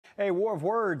A war of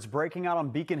words breaking out on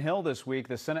Beacon Hill this week.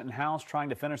 The Senate and House trying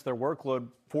to finish their workload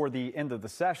for the end of the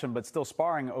session, but still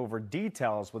sparring over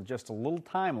details with just a little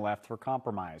time left for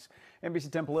compromise. NBC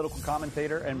 10 political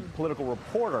commentator and political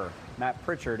reporter Matt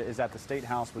Pritchard is at the State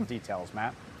House with details.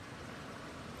 Matt?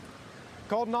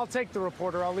 Colton, I'll take the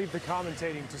reporter. I'll leave the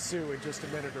commentating to Sue in just a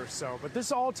minute or so. But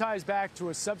this all ties back to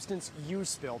a substance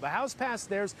use bill. The House passed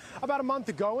theirs about a month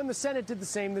ago, and the Senate did the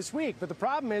same this week. But the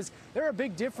problem is there are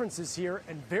big differences here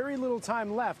and very little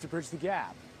time left to bridge the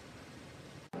gap.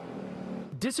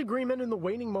 Disagreement in the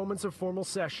waning moments of formal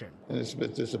session. And it's a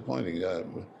bit disappointing.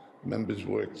 Members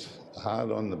worked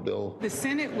hard on the bill. The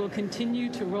Senate will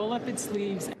continue to roll up its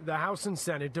sleeves. The House and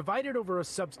Senate divided over a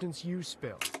substance use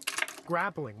bill,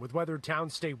 grappling with whether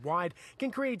towns statewide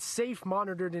can create safe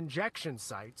monitored injection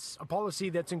sites, a policy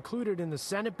that's included in the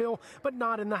Senate bill but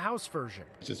not in the House version.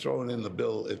 To throw it in the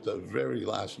bill at the very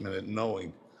last minute,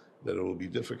 knowing that it will be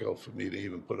difficult for me to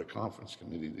even put a conference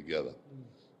committee together,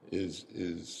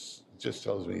 is just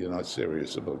tells me you're not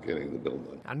serious about getting the bill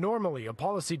done. Now, normally, a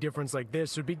policy difference like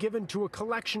this would be given to a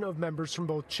collection of members from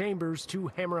both chambers to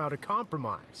hammer out a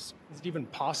compromise. Is it even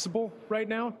possible right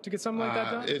now to get something like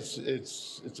that done?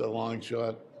 It's a long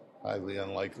shot, highly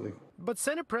unlikely. But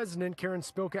Senate President Karen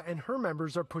Spilka and her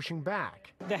members are pushing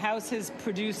back. The House has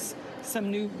produced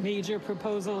some new major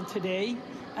proposal today.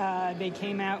 They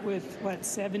came out with,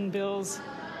 7 bills?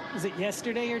 Was it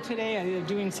yesterday or today? They're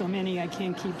doing so many, I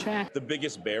can't keep track. The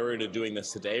biggest barrier to doing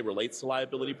this today relates to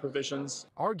liability provisions.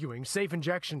 Arguing safe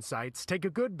injection sites take a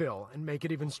good bill and make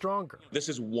it even stronger. This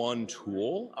is one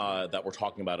tool that we're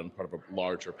talking about in part of a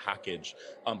larger package.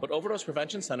 But overdose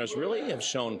prevention centers really have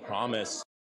shown promise.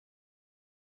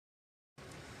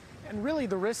 And really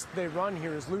the risk they run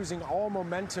here is losing all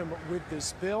momentum with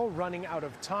this bill, running out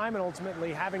of time, and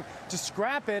ultimately having to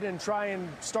scrap it and try and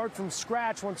start from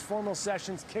scratch once formal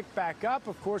sessions kick back up.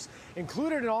 Of course,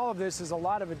 included in all of this is a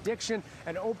lot of addiction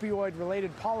and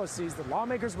opioid-related policies that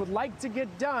lawmakers would like to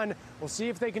get done. We'll see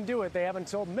if they can do it. They have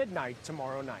until midnight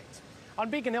tomorrow night. On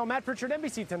Beacon Hill, Matt Pritchard,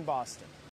 NBC 10 Boston.